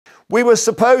We were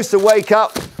supposed to wake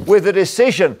up with a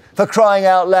decision, for crying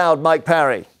out loud, Mike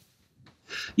Parry.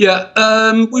 Yeah,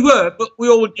 we were, but we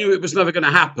all knew it was never going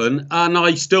to happen. And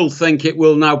I still think it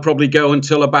will now probably go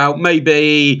until about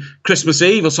maybe Christmas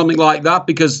Eve or something like that,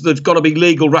 because there's got to be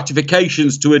legal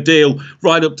ratifications to a deal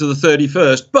right up to the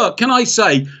 31st. But can I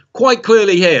say quite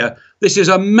clearly here, this is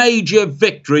a major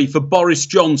victory for Boris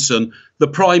Johnson, the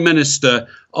Prime Minister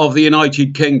of the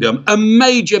United Kingdom. A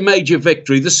major, major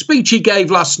victory. The speech he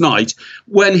gave last night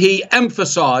when he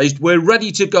emphasised we're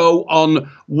ready to go on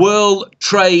world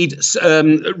trade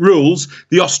rules,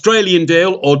 the Australian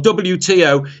deal or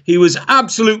WTO, he was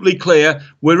absolutely clear.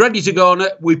 We're ready to go on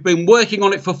it. We've been working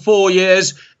on it for 4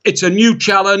 years. It's a new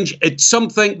challenge. It's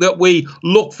something that we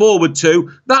look forward to.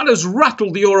 That has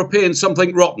rattled the Europeans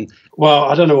something rotten. Well,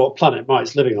 I don't know what planet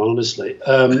Mike's living on, honestly.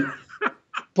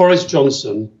 Boris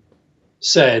Johnson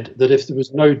said that if there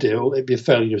was no deal, it'd be a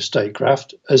failure of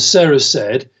statecraft. As Sarah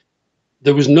said,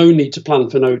 there was no need to plan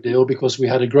for no deal because we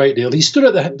had a great deal. He stood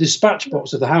at the dispatch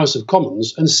box of the House of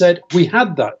Commons and said, we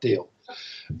had that deal.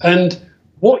 And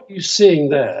what you're seeing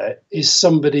there is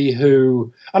somebody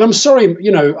who, and I'm sorry,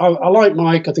 you know, I like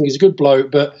Mike, I think he's a good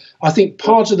bloke, but I think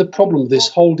part of the problem with this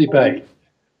whole debate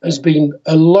has been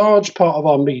a large part of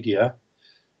our media,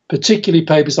 particularly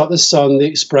papers like The Sun, The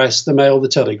Express, The Mail, The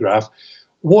Telegraph,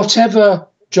 whatever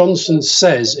Johnson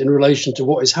says in relation to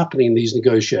what is happening in these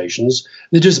negotiations,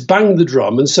 they just bang the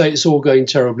drum and say it's all going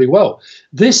terribly well.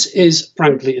 This is,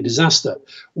 frankly, a disaster.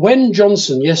 When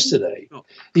Johnson yesterday,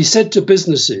 he said to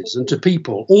businesses and to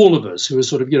people, all of us who are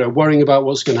sort of, you know, worrying about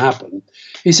what's going to happen,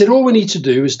 he said, all we need to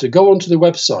do is to go onto the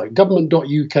website,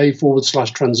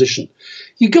 government.uk/transition.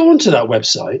 You go onto that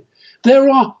website, there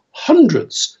are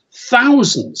hundreds,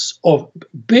 thousands of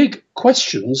big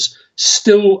questions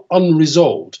still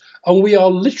unresolved. And we are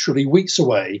literally weeks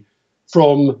away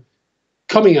from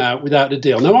coming out without a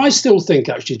deal. Now, I still think,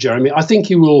 actually, Jeremy, I think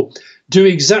he will do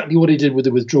exactly what he did with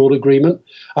the withdrawal agreement.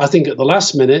 I think at the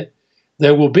last minute,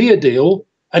 there will be a deal,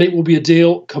 and it will be a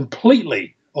deal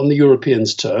completely on the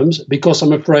Europeans' terms, because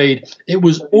I'm afraid it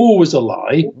was always a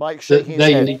lie that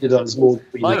they needed us more.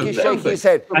 Mike is shaking his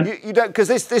head. You don't, because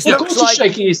this looks like... he's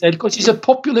shaking his head because he's a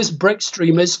populist,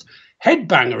 Brexit-extremist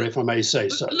headbanger, if I may say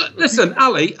so. Listen,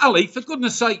 Ali, for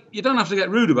goodness sake, you don't have to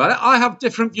get rude about it. I have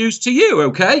different views to you,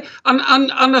 okay?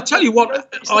 And I tell you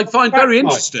what I find very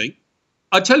interesting.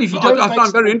 I tell you, if you don't, I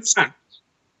find very interesting.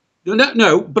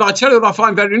 No, but I tell you what I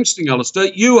find very interesting, Alastair.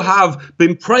 You have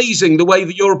been praising the way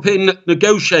the European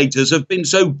negotiators have been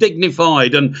so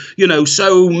dignified and, you know,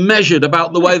 so measured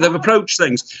about the way they've approached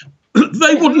things.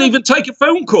 They wouldn't even take a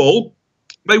phone call.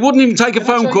 They wouldn't even take a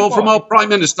phone call from our Prime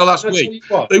Minister last week.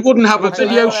 They wouldn't have a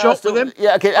video shot with him.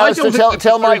 Yeah, okay, Alastair,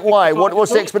 tell Mike why.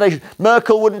 What's the explanation?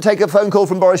 Merkel wouldn't take a phone call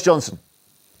from Boris Johnson.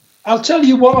 I'll tell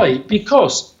you why.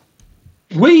 Because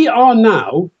we are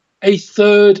now a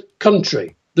third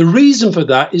country. The reason for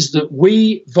that is that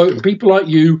we vote, people like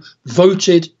you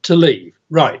voted to leave.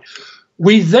 Right.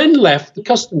 We then left the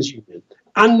customs union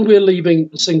and we're leaving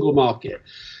the single market.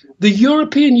 The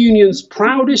European Union's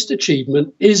proudest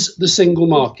achievement is the single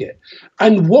market.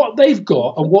 And what they've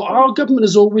got, and what our government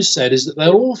has always said, is that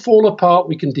they'll all fall apart,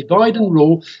 we can divide and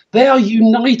rule. They are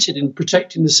united in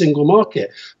protecting the single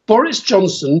market. Boris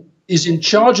Johnson is in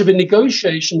charge of a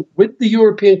negotiation with the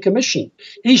European Commission.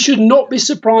 He should not be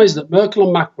surprised that Merkel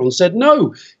and Macron said,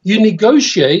 no, you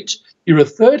negotiate, you're a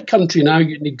third country now,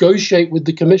 you negotiate with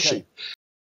the Commission. Okay.